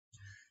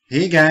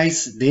Hey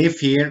guys, Dave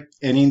here,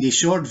 and in this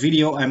short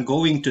video I'm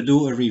going to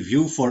do a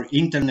review for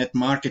Internet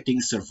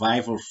Marketing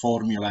Survival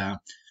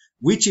Formula,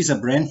 which is a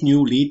brand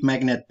new lead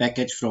magnet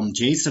package from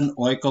Jason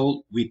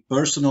Oickle with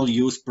personal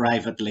use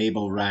private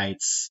label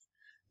rights.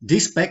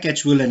 This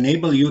package will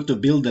enable you to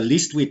build a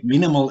list with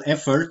minimal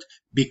effort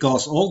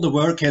because all the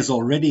work has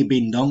already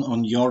been done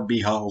on your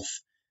behalf.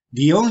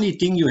 The only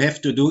thing you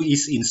have to do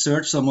is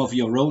insert some of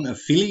your own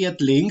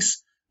affiliate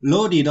links,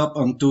 load it up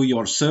onto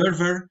your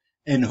server,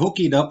 and hook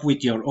it up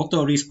with your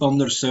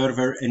autoresponder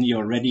server and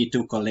you're ready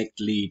to collect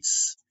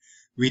leads.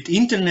 With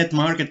Internet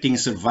Marketing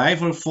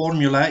Survival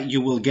Formula,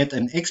 you will get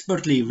an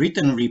expertly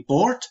written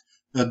report,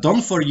 a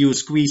done-for-you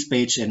squeeze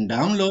page and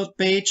download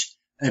page,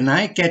 an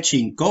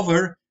eye-catching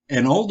cover,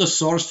 and all the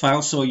source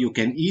files so you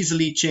can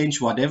easily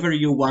change whatever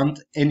you want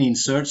and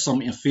insert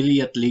some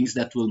affiliate links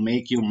that will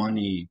make you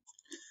money.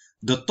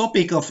 The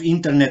topic of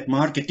Internet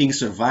Marketing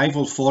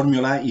Survival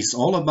Formula is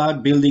all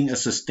about building a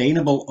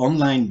sustainable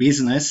online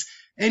business,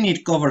 and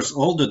it covers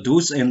all the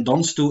do's and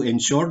don'ts to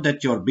ensure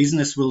that your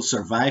business will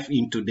survive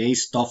in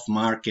today's tough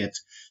market.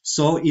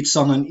 So it's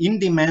on an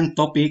in-demand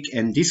topic,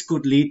 and this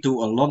could lead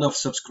to a lot of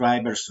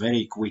subscribers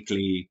very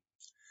quickly.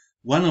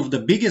 One of the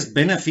biggest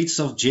benefits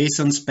of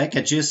Jason's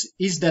packages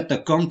is that the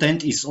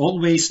content is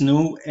always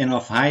new and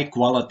of high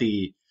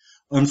quality.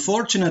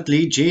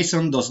 Unfortunately,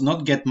 Jason does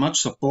not get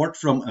much support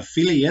from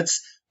affiliates,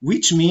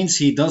 which means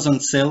he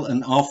doesn't sell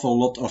an awful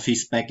lot of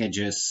his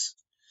packages.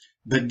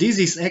 But this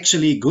is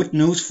actually good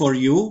news for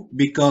you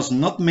because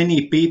not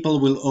many people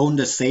will own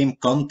the same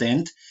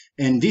content,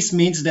 and this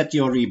means that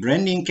your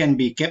rebranding can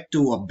be kept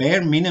to a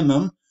bare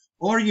minimum,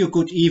 or you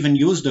could even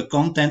use the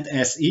content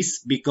as is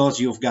because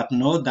you've got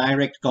no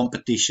direct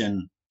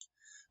competition.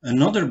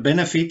 Another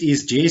benefit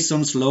is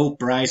Jason's low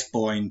price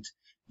point.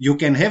 You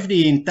can have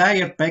the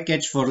entire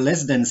package for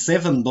less than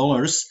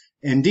 $7,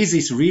 and this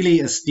is really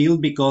a steal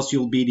because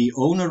you'll be the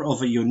owner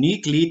of a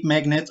unique lead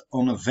magnet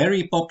on a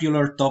very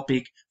popular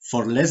topic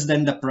for less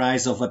than the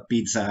price of a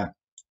pizza.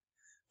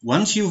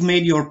 Once you've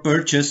made your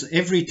purchase,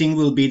 everything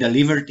will be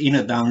delivered in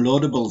a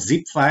downloadable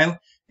zip file,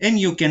 and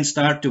you can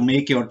start to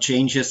make your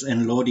changes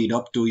and load it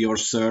up to your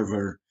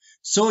server.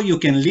 So you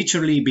can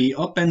literally be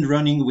up and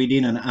running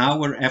within an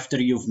hour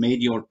after you've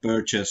made your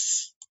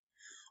purchase.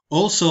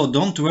 Also,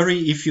 don't worry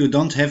if you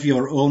don't have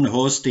your own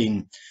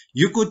hosting.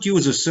 You could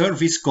use a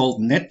service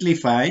called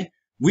Netlify,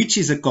 which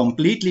is a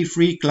completely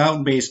free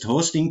cloud-based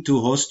hosting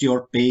to host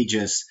your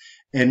pages.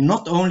 And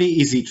not only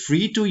is it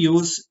free to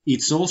use,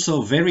 it's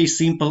also very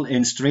simple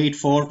and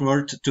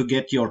straightforward to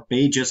get your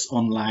pages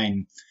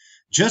online.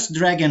 Just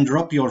drag and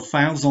drop your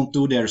files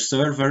onto their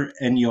server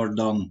and you're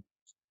done.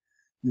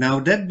 Now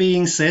that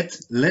being said,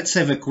 let's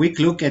have a quick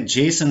look at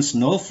Jason's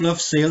No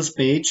Fluff sales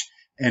page,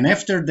 and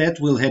after that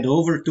we'll head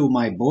over to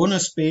my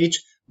bonus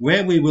page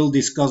where we will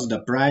discuss the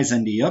price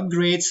and the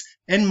upgrades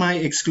and my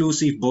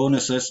exclusive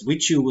bonuses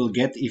which you will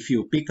get if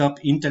you pick up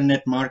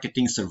Internet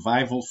Marketing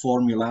Survival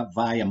Formula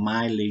via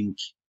my link.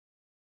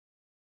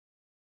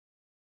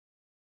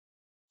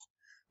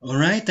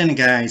 Alright then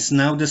guys,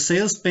 now the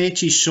sales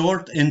page is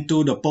short and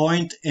to the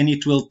point, and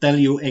it will tell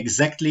you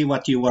exactly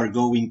what you are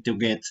going to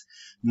get.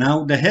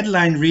 Now the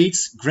headline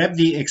reads, grab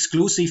the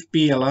exclusive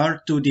PLR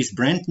to this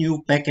brand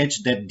new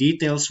package that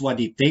details what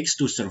it takes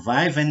to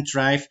survive and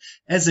thrive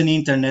as an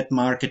internet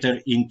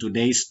marketer in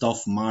today's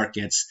tough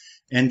markets.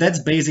 And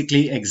that's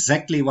basically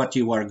exactly what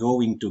you are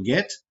going to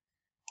get.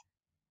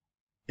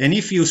 And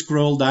if you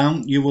scroll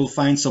down, you will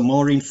find some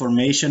more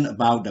information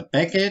about the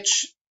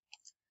package.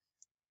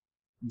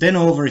 Then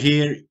over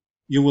here,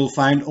 you will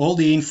find all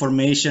the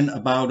information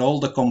about all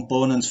the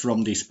components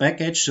from this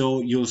package.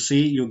 So you'll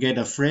see you get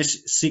a fresh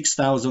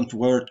 6,000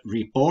 word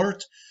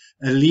report,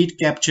 a lead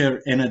capture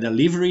and a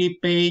delivery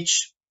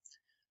page,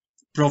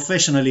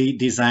 professionally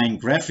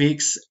designed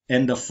graphics,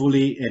 and the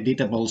fully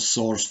editable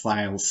source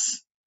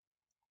files.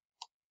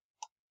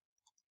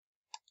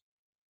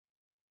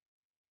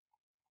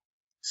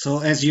 So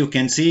as you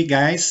can see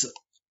guys,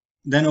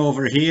 then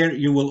over here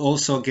you will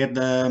also get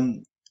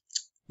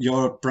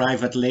your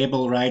private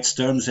label rights,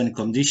 terms and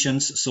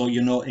conditions, so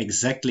you know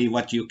exactly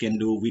what you can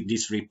do with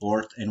this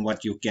report and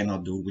what you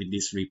cannot do with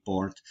this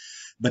report.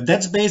 But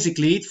that's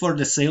basically it for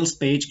the sales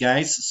page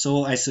guys,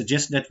 so I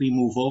suggest that we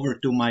move over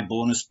to my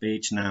bonus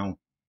page now.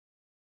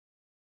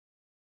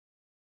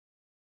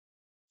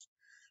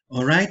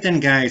 Alright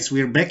then guys,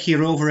 we're back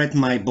here over at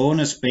my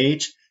bonus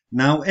page.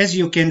 Now as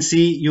you can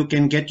see, you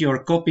can get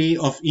your copy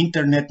of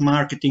Internet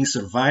Marketing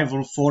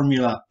Survival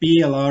Formula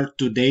PLR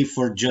today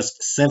for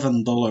just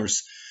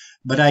 $7.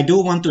 But I do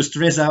want to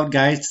stress out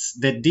guys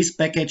that this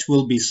package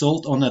will be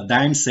sold on a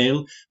dime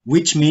sale,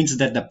 which means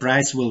that the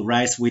price will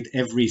rise with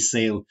every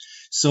sale.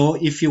 So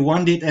if you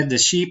want it at the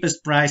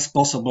cheapest price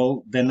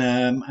possible, then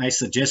I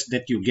suggest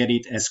that you get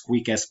it as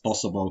quick as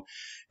possible.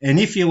 And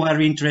if you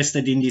are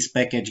interested in this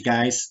package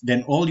guys,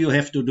 then all you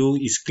have to do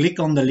is click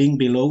on the link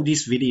below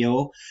this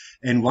video,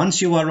 and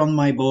once you are on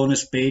my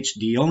bonus page,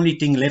 the only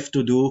thing left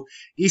to do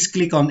is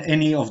click on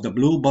any of the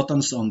blue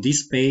buttons on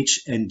this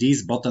page, and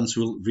these buttons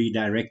will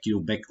redirect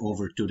you back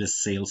over to the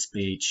sales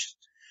page.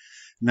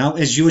 Now,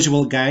 as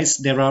usual guys,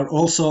 there are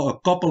also a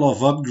couple of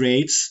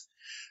upgrades,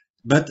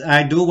 but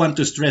I do want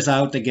to stress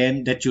out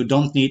again that you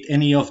don't need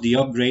any of the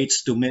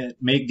upgrades to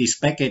make this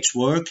package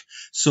work.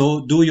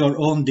 So do your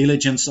own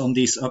diligence on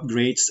these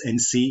upgrades and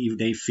see if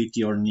they fit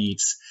your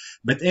needs.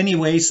 But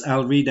anyways,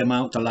 I'll read them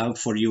out aloud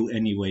for you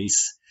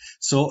anyways.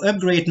 So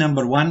upgrade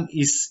number 1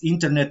 is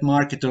Internet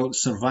Marketer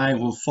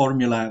Survival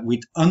Formula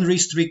with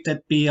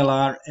unrestricted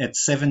PLR at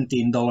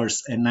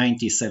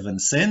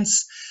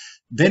 $17.97.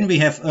 Then we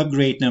have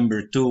upgrade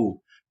number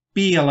 2.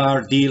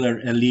 PLR Dealer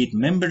Elite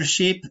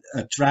Membership,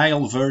 a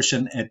trial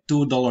version at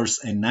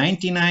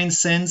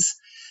 $2.99.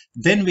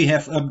 Then we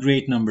have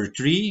upgrade number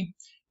 3,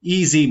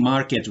 Easy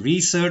Market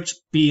Research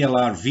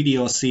PLR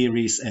Video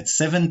Series at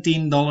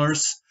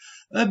 $17.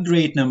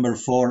 Upgrade number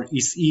 4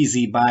 is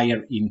Easy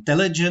Buyer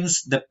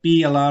Intelligence, the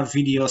PLR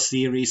Video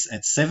Series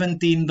at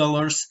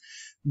 $17.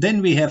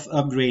 Then we have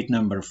upgrade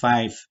number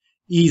 5,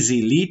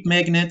 Easy Lead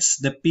Magnets,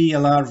 the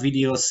PLR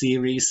Video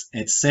Series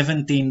at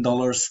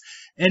 $17.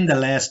 And the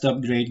last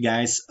upgrade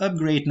guys,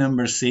 upgrade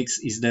number 6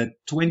 is the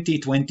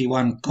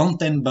 2021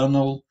 Content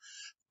Bundle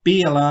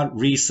PLR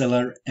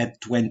Reseller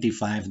at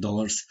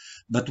 $25.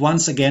 But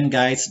once again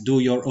guys, do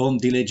your own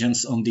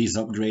diligence on these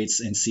upgrades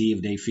and see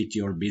if they fit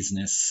your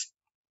business.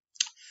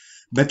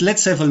 But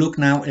let's have a look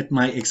now at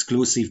my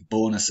exclusive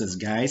bonuses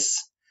guys.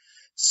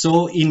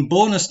 So in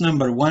bonus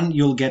number 1,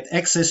 you'll get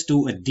access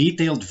to a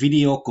detailed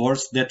video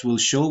course that will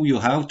show you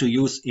how to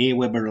use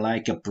Aweber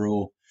like a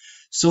pro.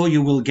 So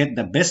you will get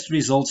the best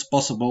results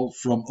possible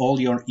from all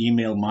your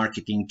email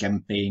marketing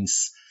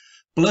campaigns.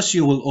 Plus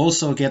you will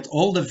also get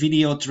all the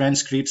video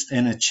transcripts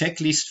and a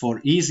checklist for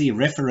easy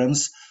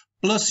reference.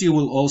 Plus you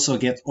will also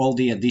get all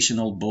the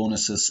additional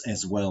bonuses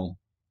as well.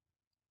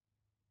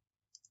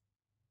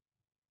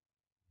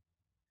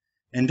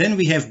 And then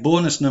we have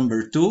bonus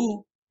number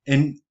 2.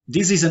 And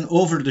this is an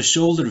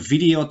over-the-shoulder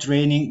video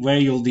training where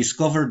you'll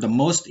discover the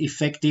most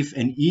effective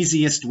and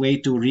easiest way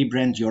to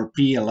rebrand your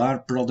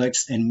PLR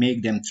products and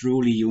make them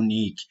truly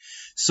unique.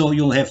 So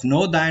you'll have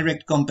no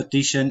direct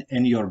competition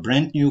and your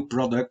brand new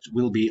product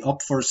will be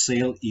up for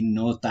sale in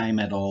no time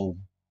at all.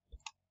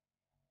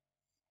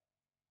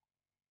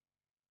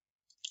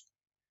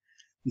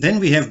 Then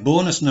we have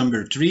bonus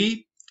number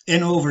 3.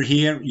 And over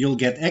here you'll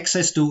get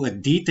access to a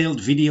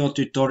detailed video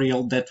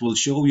tutorial that will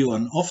show you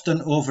an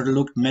often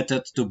overlooked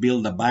method to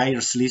build a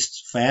buyer's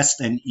list fast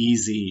and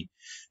easy.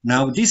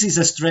 Now this is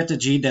a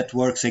strategy that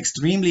works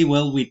extremely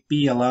well with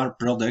PLR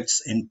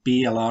products and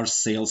PLR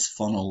sales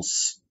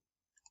funnels.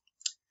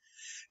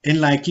 And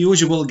like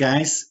usual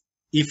guys,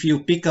 if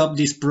you pick up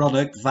this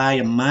product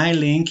via my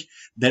link,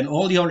 then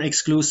all your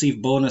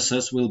exclusive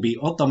bonuses will be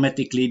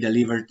automatically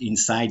delivered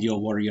inside your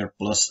Warrior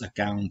Plus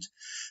account.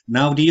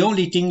 Now the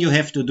only thing you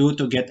have to do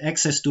to get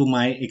access to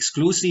my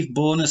exclusive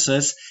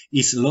bonuses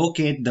is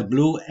locate the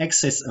blue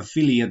Access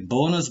Affiliate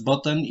Bonus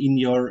button in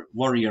your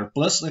Warrior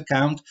Plus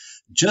account.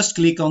 Just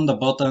click on the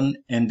button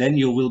and then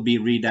you will be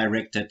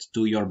redirected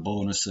to your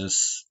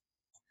bonuses.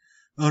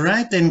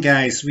 Alright then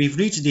guys, we've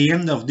reached the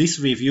end of this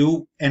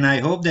review and I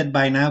hope that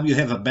by now you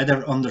have a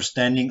better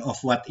understanding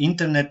of what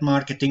Internet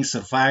Marketing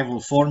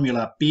Survival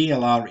Formula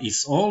PLR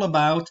is all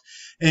about.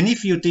 And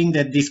if you think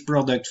that this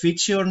product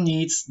fits your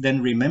needs,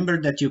 then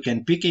remember that you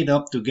can pick it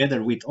up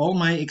together with all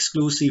my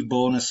exclusive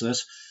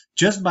bonuses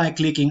just by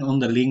clicking on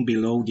the link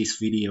below this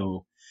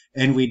video.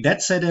 And with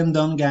that said and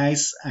done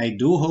guys, I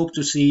do hope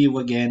to see you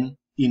again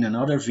in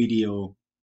another video.